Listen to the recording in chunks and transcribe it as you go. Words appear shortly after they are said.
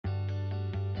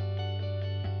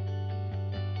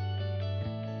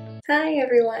Hi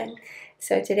everyone!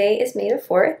 So today is May the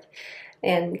 4th,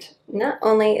 and not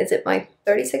only is it my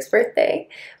 36th birthday,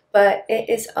 but it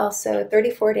is also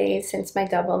 34 days since my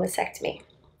double mastectomy.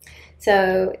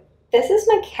 So this is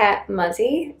my cat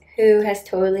Muzzy, who has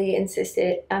totally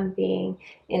insisted on being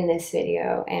in this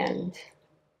video, and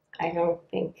I don't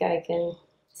think I can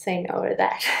say no to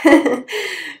that.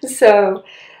 So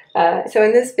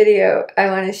in this video, I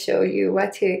want to show you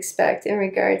what to expect in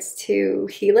regards to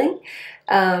healing,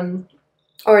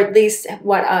 or at least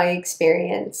what I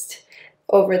experienced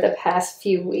over the past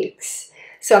few weeks.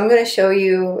 So I'm going to show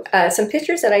you some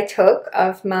pictures that I took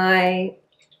of my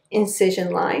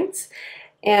incision lines,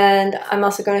 and I'm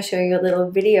also going to show you a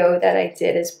little video that I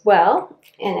did as well.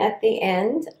 And at the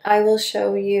end, I will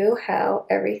show you how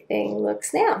everything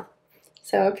looks now.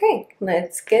 So okay,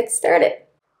 let's get started.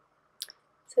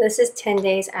 So this is 10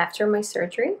 days after my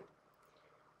surgery.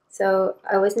 So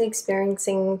I wasn't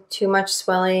experiencing too much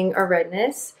swelling or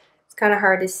redness. It's kind of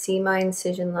hard to see my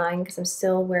incision line because I'm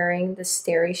still wearing the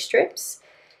steri strips.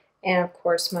 And of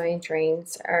course my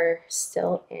drains are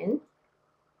still in.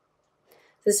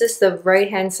 This is the right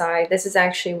hand side. This is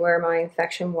actually where my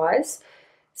infection was.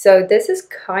 So this is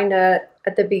kind of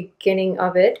at the beginning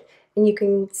of it. And you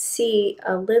can see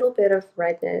a little bit of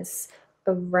redness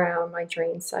around my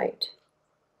drain site.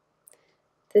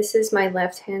 This is my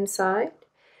left hand side.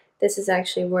 This is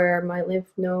actually where my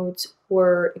lymph nodes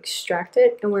were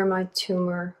extracted and where my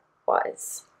tumor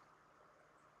was.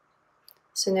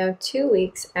 So now 2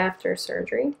 weeks after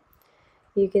surgery,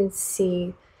 you can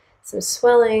see some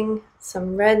swelling,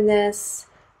 some redness.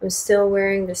 I'm still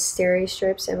wearing the steri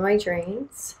strips in my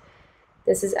drains.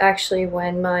 This is actually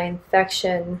when my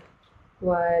infection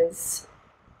was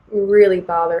really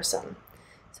bothersome.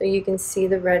 So you can see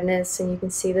the redness and you can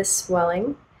see the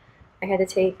swelling. I had to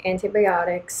take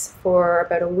antibiotics for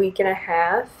about a week and a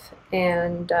half,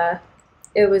 and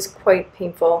it was quite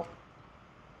painful.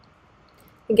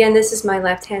 Again, this is my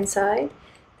left-hand side.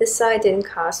 This side didn't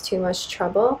cause too much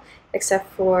trouble,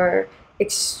 except for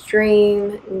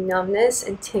extreme numbness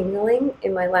and tingling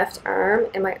in my left arm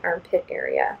and my armpit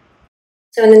area.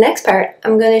 So in the next part,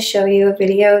 I'm going to show you a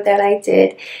video that I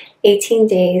did 18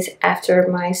 days after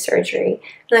my surgery,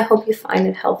 and I hope you find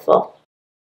it helpful.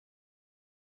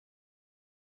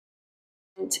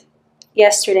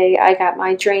 Yesterday I got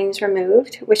my drains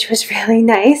removed, which was really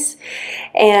nice,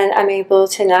 and I'm able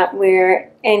to not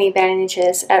wear any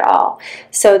bandages at all.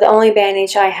 So the only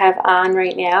bandage I have on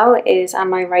right now is on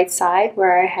my right side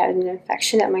where I had an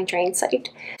infection at my drain site.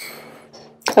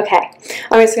 Okay,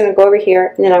 I'm just going to go over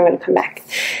here and then I'm going to come back.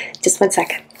 Just 1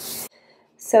 second.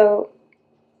 So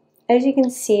as you can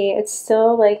see, it's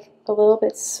still like a little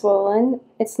bit swollen.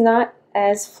 It's not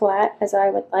as flat as I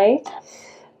would like,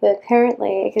 but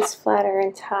apparently it gets flatter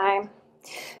in time.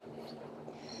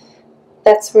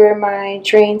 That's where my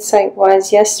drain site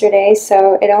was yesterday,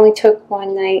 so it only took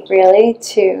one night really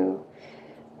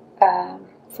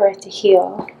for it to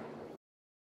heal.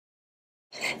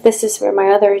 This is where my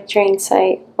other drain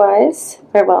site was,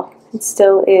 or well, it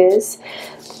still is,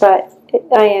 but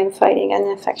I am fighting an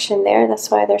infection there.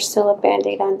 That's why there's still a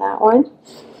band-aid on that one.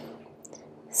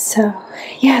 So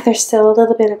yeah, there's still a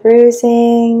little bit of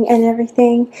bruising and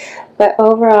everything, but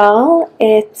overall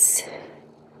it's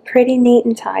pretty neat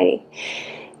and tidy.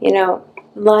 You know,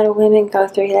 a lot of women go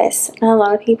through this, and a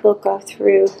lot of people go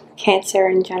through cancer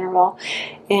in general,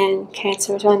 and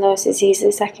cancer is one of those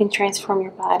diseases that can transform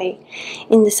your body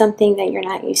into something that you're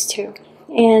not used to,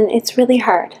 and it's really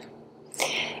hard.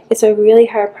 It's a really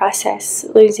hard process,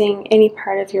 losing any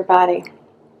part of your body.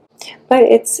 But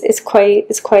it's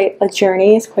quite a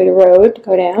journey. It's quite a road to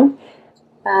go down.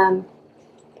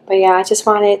 But yeah, I just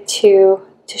wanted to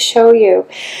show you.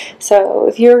 So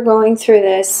if you're going through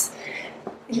this,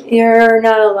 you're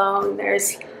not alone.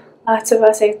 There's lots of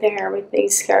us out there with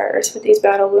these scars, with these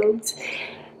battle wounds.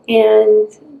 And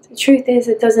the truth is,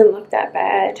 it doesn't look that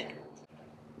bad.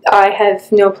 I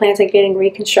have no plans on getting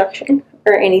reconstruction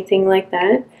or anything like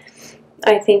that.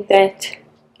 I think that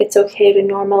it's okay to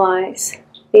normalize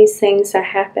these things that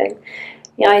happen.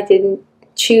 Yeah, I didn't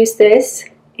choose this,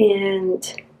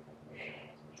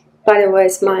 but it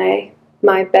was my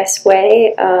best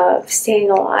way of staying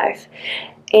alive,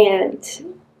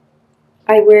 and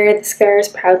I wear the scars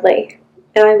proudly,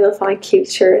 and I will find cute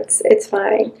shirts. It's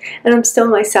fine, and I'm still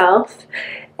myself,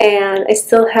 and I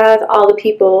still have all the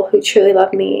people who truly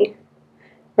love me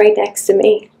right next to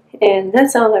me, and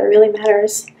that's all that really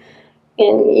matters.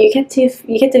 And you get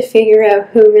to figure out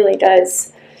who really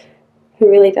does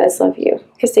love you,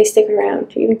 because they stick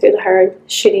around even through the hard,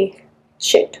 shitty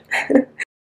shit.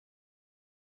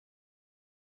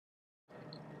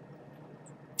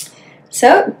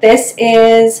 So this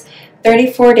is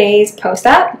 34 days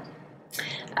post-op.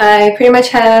 I pretty much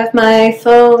have my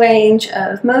full range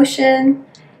of motion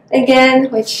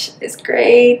again, which is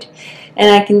great.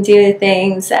 And I can do the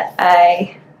things that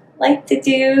I like to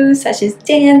do, such as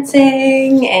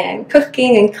dancing and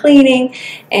cooking and cleaning,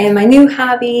 and my new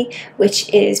hobby, which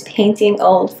is painting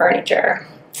old furniture.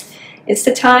 It's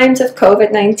the times of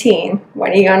COVID-19.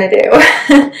 What are you going to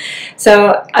do?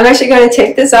 So I'm actually going to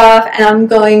take this off and I'm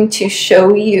going to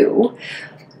show you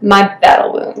my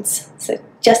battle wounds. So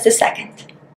just a second.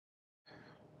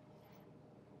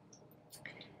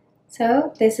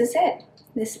 So this is it.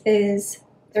 This is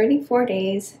 34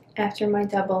 days after my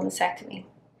double mastectomy.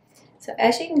 So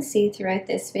as you can see throughout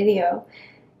this video,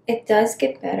 it does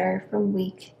get better from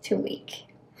week to week.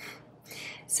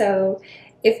 So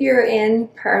if you're in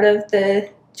part of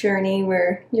the journey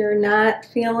where you're not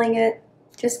feeling it,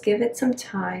 just give it some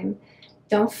time.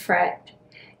 Don't fret.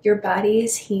 Your body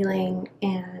is healing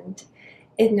and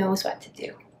it knows what to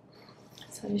do.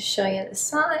 So I'll just show you the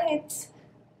sides.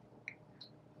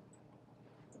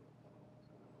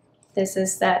 This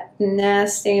is that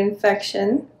nasty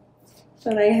infection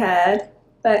that I had,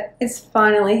 but it's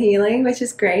finally healing, which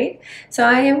is great. So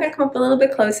I am going to come up a little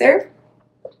bit closer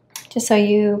just so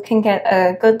you can get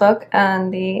a good look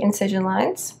on the incision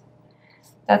lines.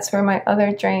 That's where my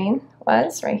other drain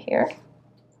was, right here.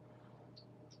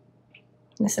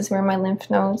 This is where my lymph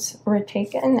nodes were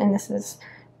taken, and this is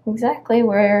exactly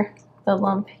where the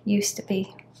lump used to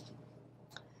be.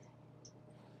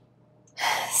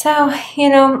 So, you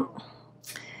know,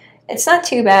 it's not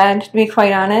too bad, to be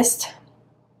quite honest.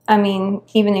 I mean,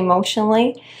 even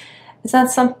emotionally, it's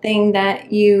not something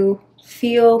that you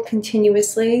feel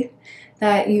continuously,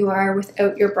 that you are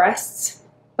without your breasts,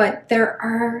 but there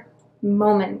are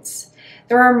moments.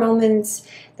 There are moments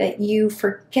that you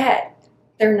forget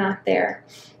they're not there.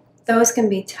 Those can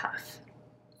be tough.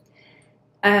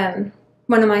 One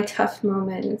of my tough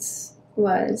moments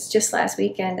was just last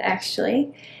weekend,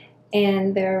 actually,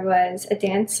 and there was a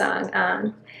dance song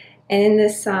on, and in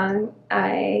this song,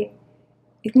 I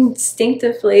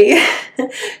instinctively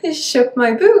shook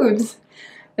my boobs,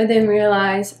 but then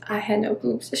realized I had no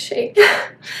boobs to shake.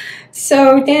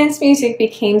 So dance music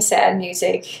became sad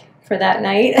music for that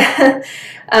night.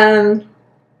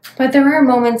 But there are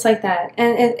moments like that,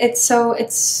 and it's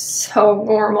so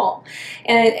normal,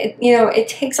 and it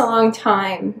takes a long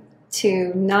time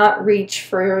to not reach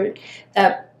for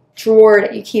that drawer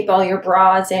that you keep all your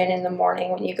bras in the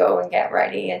morning when you go and get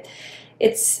ready.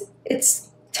 It's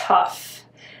tough.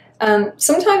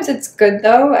 Sometimes it's good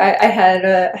though. I had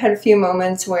a few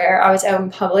moments where I was out in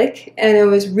public and it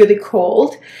was really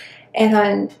cold,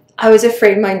 and I was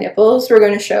afraid my nipples were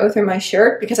going to show through my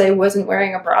shirt because I wasn't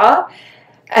wearing a bra.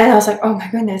 And I was like, oh my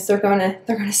goodness, they're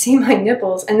gonna see my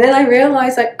nipples. And then I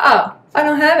realized, like, oh, I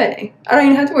don't have any. I don't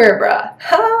even have to wear a bra.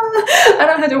 I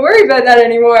don't have to worry about that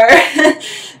anymore.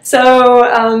 So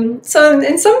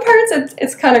in some parts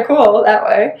it's kind of cool that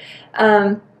way.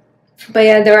 But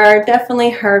yeah, there are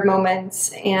definitely hard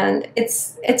moments, and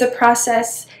it's a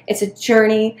process, it's a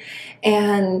journey,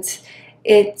 and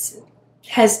it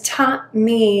has taught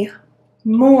me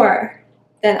more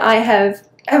than I have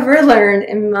ever learned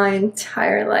in my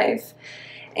entire life.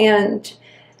 And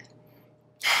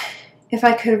if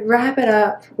I could wrap it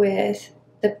up with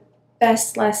the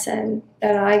best lesson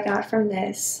that I got from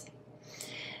this,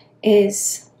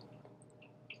 is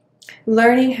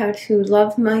learning how to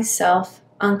love myself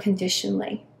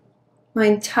unconditionally. My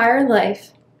entire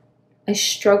life, I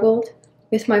struggled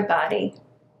with my body.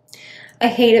 I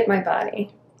hated my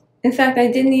body. In fact,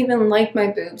 I didn't even like my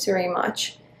boobs very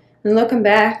much. And looking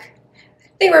back,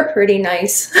 they were pretty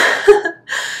nice.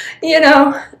 You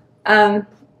know,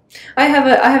 I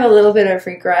have a little bit of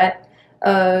regret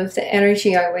of the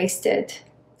energy I wasted,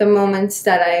 the moments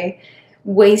that I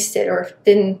wasted or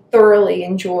didn't thoroughly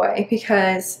enjoy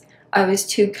because I was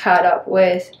too caught up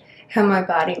with how my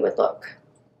body would look.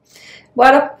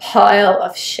 What a pile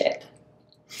of shit.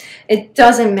 It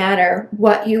doesn't matter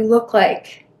what you look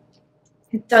like.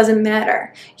 It doesn't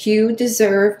matter. You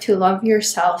deserve to love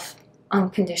yourself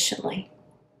unconditionally.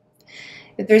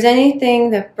 If there's anything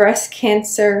that breast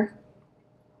cancer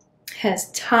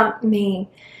has taught me,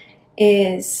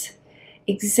 is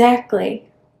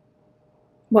exactly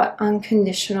what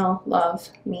unconditional love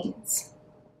means.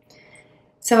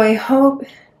 So I hope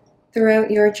throughout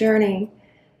your journey,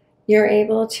 you're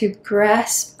able to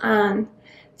grasp on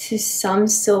to some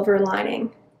silver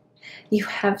lining. You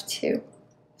have to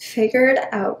figure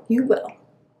it out. You will.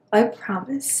 I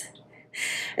promise.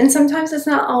 And sometimes it's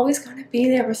not always going to be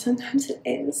there, but sometimes it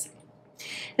is.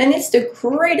 And it's the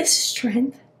greatest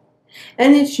strength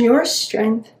And it's your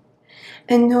strength,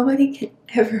 and nobody can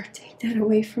ever take that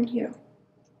away from you.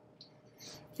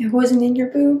 It wasn't in your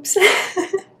boobs.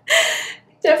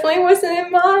 Definitely wasn't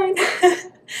in mine.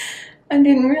 I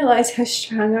didn't realize how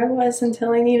strong I was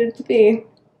until I needed to be.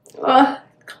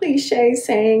 Cliche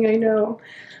saying, I know,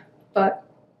 but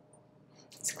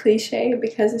it's cliche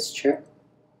because it's true.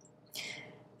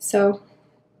 So,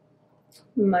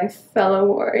 my fellow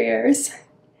warriors,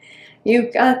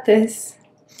 you got this.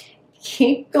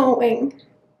 Keep going.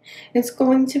 It's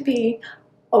going to be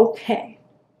okay.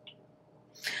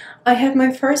 I have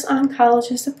my first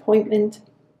oncologist appointment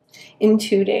in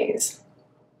 2 days.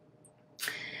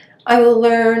 I will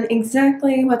learn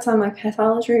exactly what's on my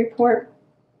pathology report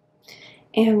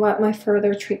and what my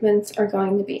further treatments are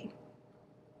going to be.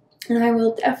 And I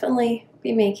will definitely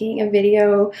be making a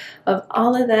video of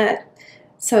all of that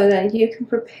so that you can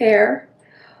prepare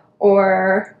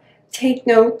or take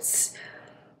notes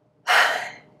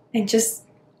and just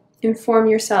inform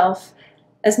yourself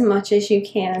as much as you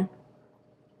can.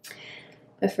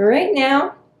 But for right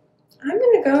now, I'm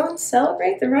going to go and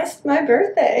celebrate the rest of my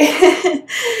birthday.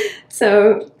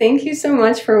 So thank you so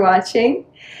much for watching.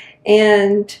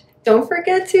 And don't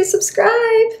forget to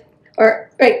subscribe.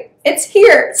 Or, right, it's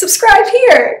here. Subscribe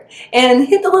here. And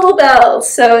hit the little bell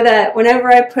so that whenever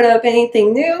I put up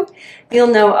anything new, you'll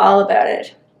know all about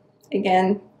it.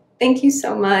 Again, thank you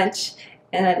so much.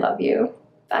 And I love you.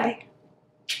 Bye.